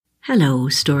Hello,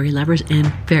 story lovers and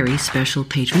very special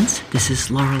patrons. This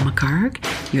is Laurel McCarg.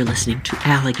 You're listening to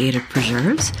Alligator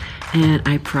Preserves, and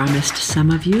I promised some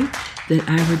of you that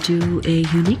I would do a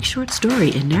unique short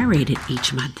story and narrate it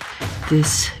each month.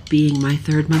 This being my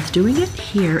third month doing it,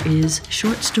 here is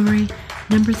short story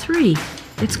number 3.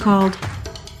 It's called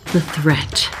The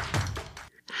Threat.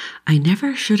 I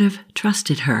never should have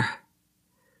trusted her.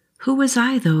 Who was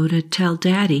I, though, to tell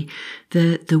Daddy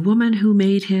that the woman who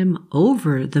made him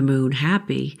over the moon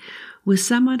happy was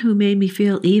someone who made me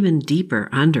feel even deeper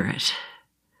under it?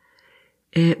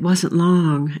 It wasn't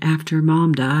long after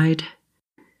Mom died.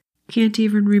 Can't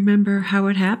even remember how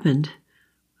it happened.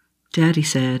 Daddy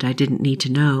said I didn't need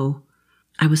to know.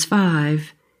 I was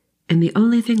 5, and the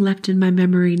only thing left in my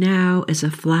memory now is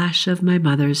a flash of my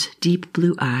mother's deep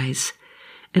blue eyes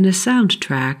and a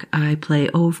soundtrack I play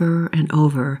over and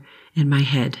over in my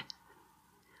head.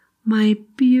 My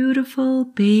beautiful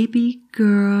baby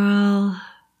girl.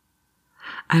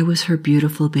 I was her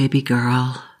beautiful baby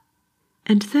girl.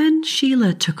 And then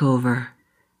Sheila took over,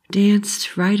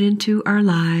 danced right into our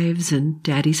lives and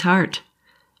Daddy's heart.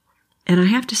 And I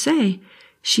have to say,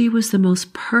 she was the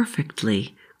most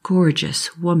perfectly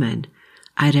gorgeous woman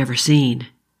I'd ever seen.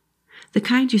 The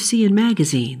kind you see in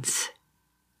magazines.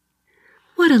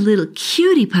 What a little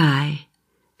cutie pie!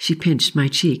 She pinched my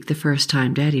cheek the first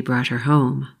time Daddy brought her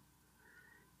home.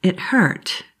 It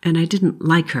hurt, and I didn't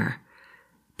like her,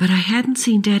 but I hadn't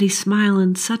seen Daddy smile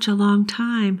in such a long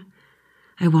time.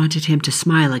 I wanted him to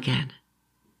smile again.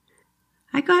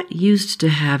 I got used to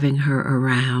having her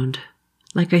around.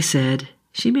 Like I said,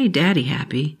 she made Daddy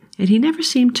happy, and he never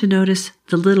seemed to notice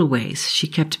the little ways she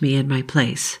kept me in my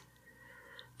place.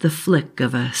 The flick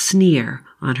of a sneer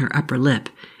on her upper lip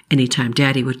anytime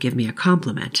Daddy would give me a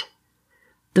compliment.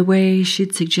 The way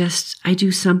she'd suggest I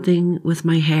do something with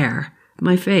my hair,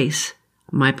 my face,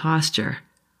 my posture.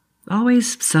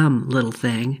 Always some little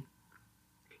thing.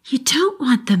 You don't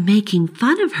want them making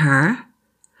fun of her,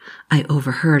 I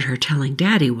overheard her telling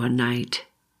Daddy one night.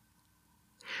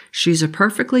 She's a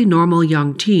perfectly normal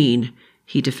young teen,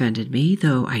 he defended me,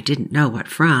 though I didn't know what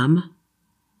from.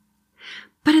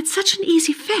 But it's such an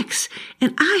easy fix,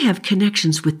 and I have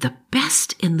connections with the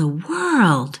best in the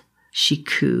world, she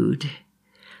cooed.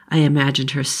 I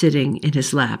imagined her sitting in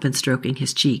his lap and stroking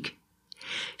his cheek.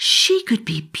 She could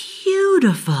be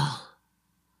beautiful.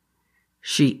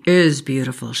 She is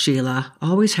beautiful, Sheila.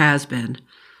 Always has been.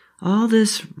 All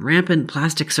this rampant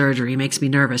plastic surgery makes me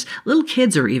nervous. Little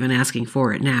kids are even asking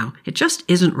for it now. It just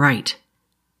isn't right.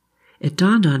 It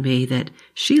dawned on me that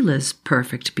Sheila's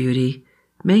perfect beauty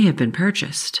may have been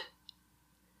purchased.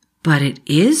 But it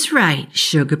is right,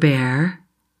 Sugar Bear.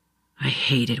 I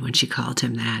hated when she called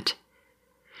him that.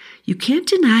 You can't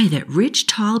deny that rich,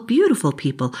 tall, beautiful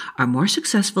people are more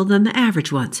successful than the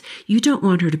average ones. You don't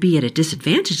want her to be at a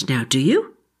disadvantage now, do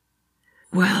you?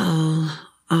 Well,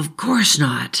 of course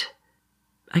not.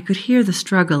 I could hear the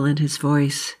struggle in his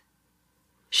voice.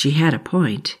 She had a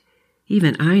point.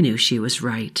 Even I knew she was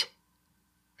right.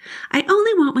 I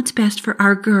only want what's best for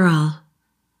our girl.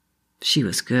 She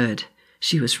was good.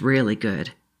 She was really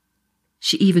good.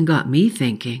 She even got me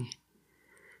thinking.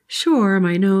 Sure,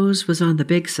 my nose was on the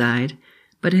big side,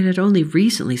 but it had only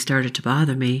recently started to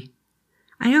bother me.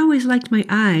 I always liked my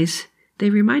eyes. They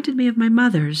reminded me of my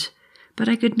mother's, but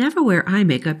I could never wear eye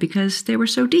makeup because they were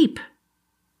so deep.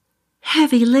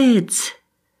 Heavy lids.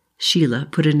 Sheila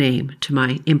put a name to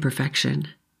my imperfection.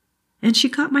 And she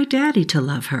got my daddy to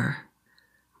love her.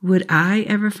 Would I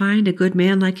ever find a good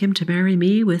man like him to marry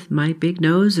me with my big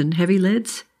nose and heavy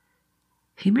lids?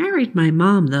 He married my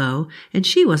mom, though, and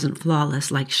she wasn't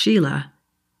flawless like Sheila,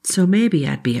 so maybe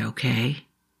I'd be okay.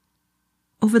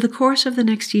 Over the course of the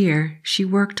next year, she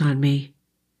worked on me.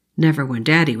 Never when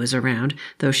Daddy was around,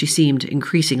 though she seemed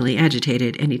increasingly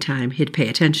agitated any time he'd pay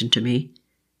attention to me.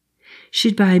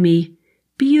 She'd buy me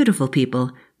Beautiful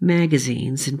People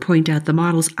magazines and point out the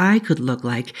models I could look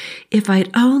like if I'd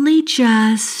only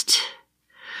just...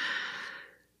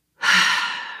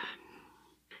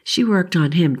 She worked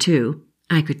on him, too.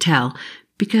 I could tell,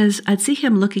 because I'd see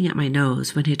him looking at my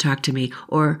nose when he talked to me,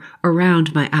 or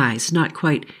around my eyes, not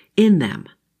quite in them.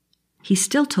 He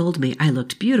still told me I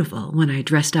looked beautiful when I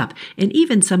dressed up, and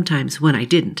even sometimes when I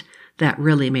didn't. That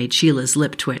really made Sheila's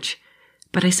lip twitch.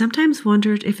 But I sometimes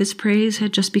wondered if his praise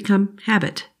had just become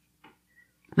habit.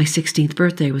 My 16th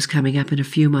birthday was coming up in a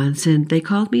few months, and they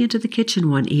called me into the kitchen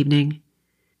one evening.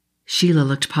 Sheila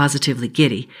looked positively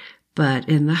giddy, but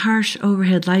in the harsh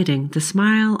overhead lighting, the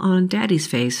smile on Daddy's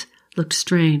face looked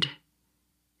strained.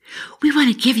 We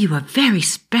want to give you a very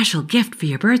special gift for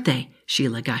your birthday,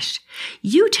 Sheila gushed.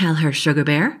 You tell her, Sugar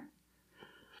Bear.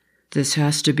 This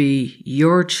has to be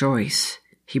your choice.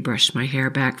 He brushed my hair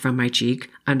back from my cheek.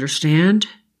 Understand?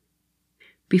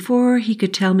 Before he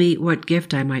could tell me what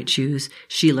gift I might choose,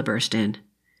 Sheila burst in.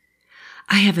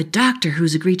 I have a doctor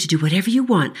who's agreed to do whatever you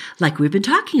want, like we've been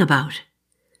talking about.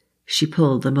 She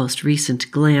pulled the most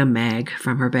recent Glam mag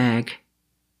from her bag.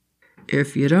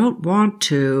 If you don't want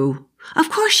to... Of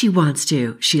course she wants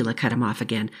to, Sheila cut him off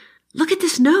again. Look at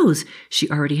this nose. She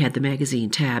already had the magazine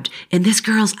tabbed. And this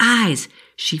girl's eyes.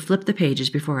 She flipped the pages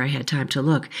before I had time to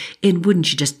look. And wouldn't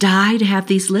she just die to have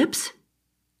these lips?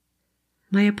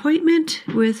 My appointment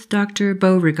with Dr.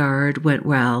 Beauregard went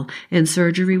well, and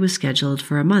surgery was scheduled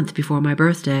for a month before my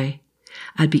birthday.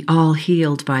 I'd be all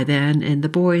healed by then, and the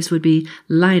boys would be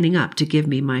lining up to give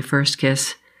me my first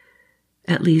kiss.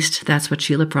 At least that's what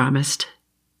Sheila promised.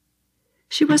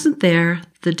 She wasn't there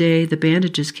the day the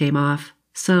bandages came off,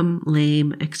 some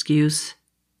lame excuse.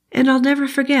 And I'll never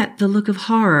forget the look of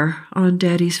horror on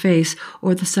Daddy's face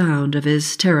or the sound of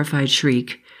his terrified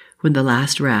shriek when the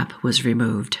last wrap was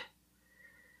removed.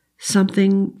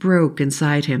 Something broke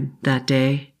inside him that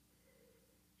day.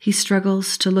 He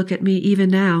struggles to look at me even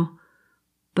now,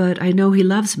 but I know he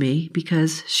loves me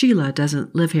because Sheila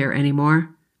doesn't live here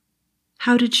anymore.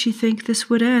 How did she think this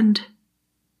would end?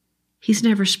 He's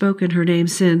never spoken her name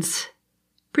since.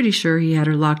 Pretty sure he had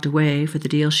her locked away for the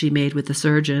deal she made with the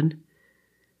surgeon.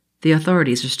 The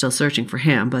authorities are still searching for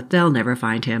him, but they'll never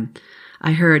find him.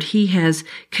 I heard he has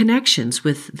connections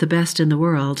with the best in the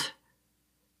world.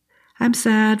 I'm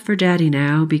sad for Daddy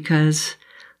now because,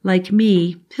 like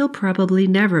me, he'll probably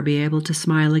never be able to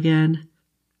smile again.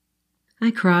 I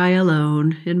cry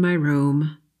alone in my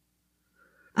room.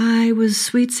 I was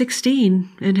sweet 16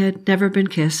 and had never been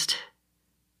kissed.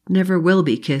 Never will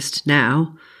be kissed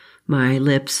now. My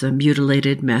lips a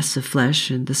mutilated mess of flesh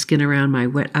and the skin around my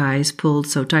wet eyes pulled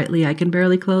so tightly I can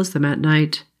barely close them at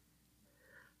night.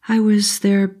 I was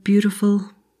their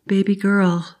beautiful baby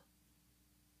girl.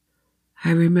 I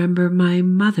remember my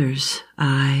mother's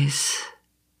eyes.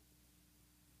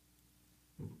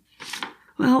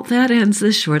 Well, that ends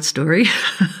this short story.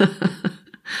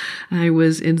 I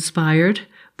was inspired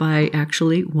by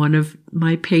actually one of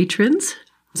my patrons,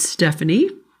 Stephanie.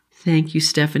 Thank you,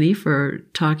 Stephanie, for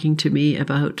talking to me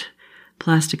about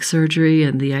plastic surgery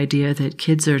and the idea that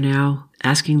kids are now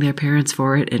asking their parents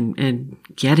for it and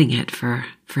getting it for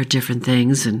different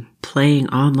things and playing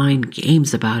online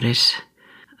games about it.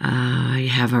 I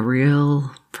have a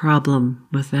real problem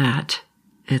with that.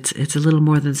 It's a little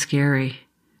more than scary.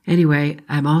 Anyway,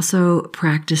 I'm also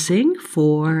practicing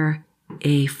for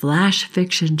a flash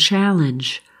fiction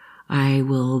challenge I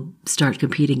will start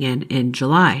competing in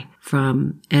July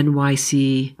from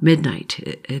NYC Midnight.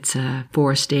 It's a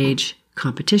 4-stage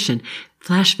competition.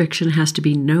 Flash fiction has to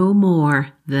be no more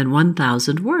than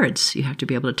 1,000 words. You have to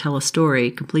be able to tell a story,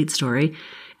 complete story,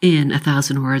 in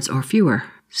 1,000 words or fewer.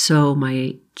 So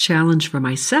my challenge for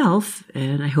myself,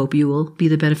 and I hope you will be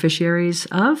the beneficiaries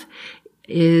of,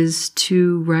 is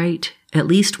to write at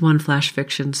least one flash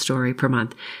fiction story per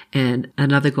month. And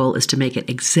another goal is to make it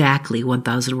exactly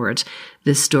 1,000 words.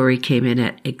 This story came in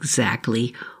at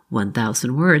exactly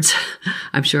 1,000 words.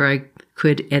 I'm sure I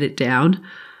could edit down,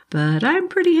 but I'm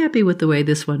pretty happy with the way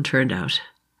this one turned out.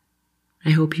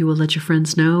 I hope you will let your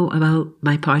friends know about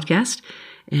my podcast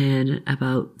and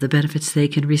about the benefits they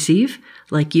can receive,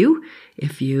 like you,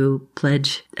 if you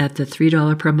pledge at the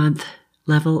 $3 per month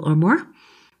level or more.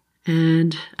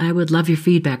 And I would love your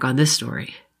feedback on this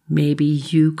story. Maybe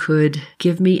you could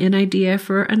give me an idea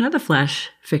for another flash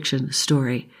fiction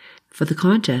story. For the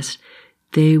contest,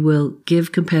 they will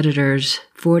give competitors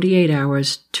 48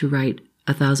 hours to write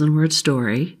a 1,000-word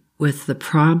story with the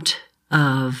prompt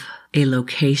of a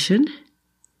location,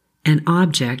 an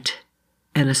object,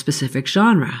 and a specific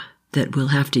genre that we'll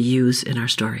have to use in our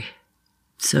story.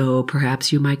 So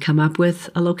perhaps you might come up with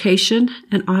a location,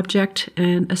 an object,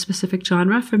 and a specific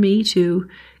genre for me to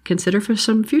consider for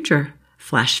some future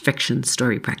flash fiction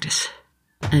story practice.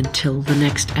 Until the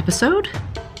next episode,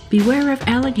 beware of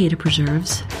alligator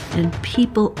preserves and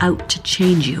people out to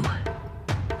change you,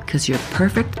 because you're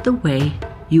perfect the way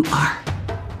you are.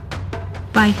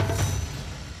 Bye.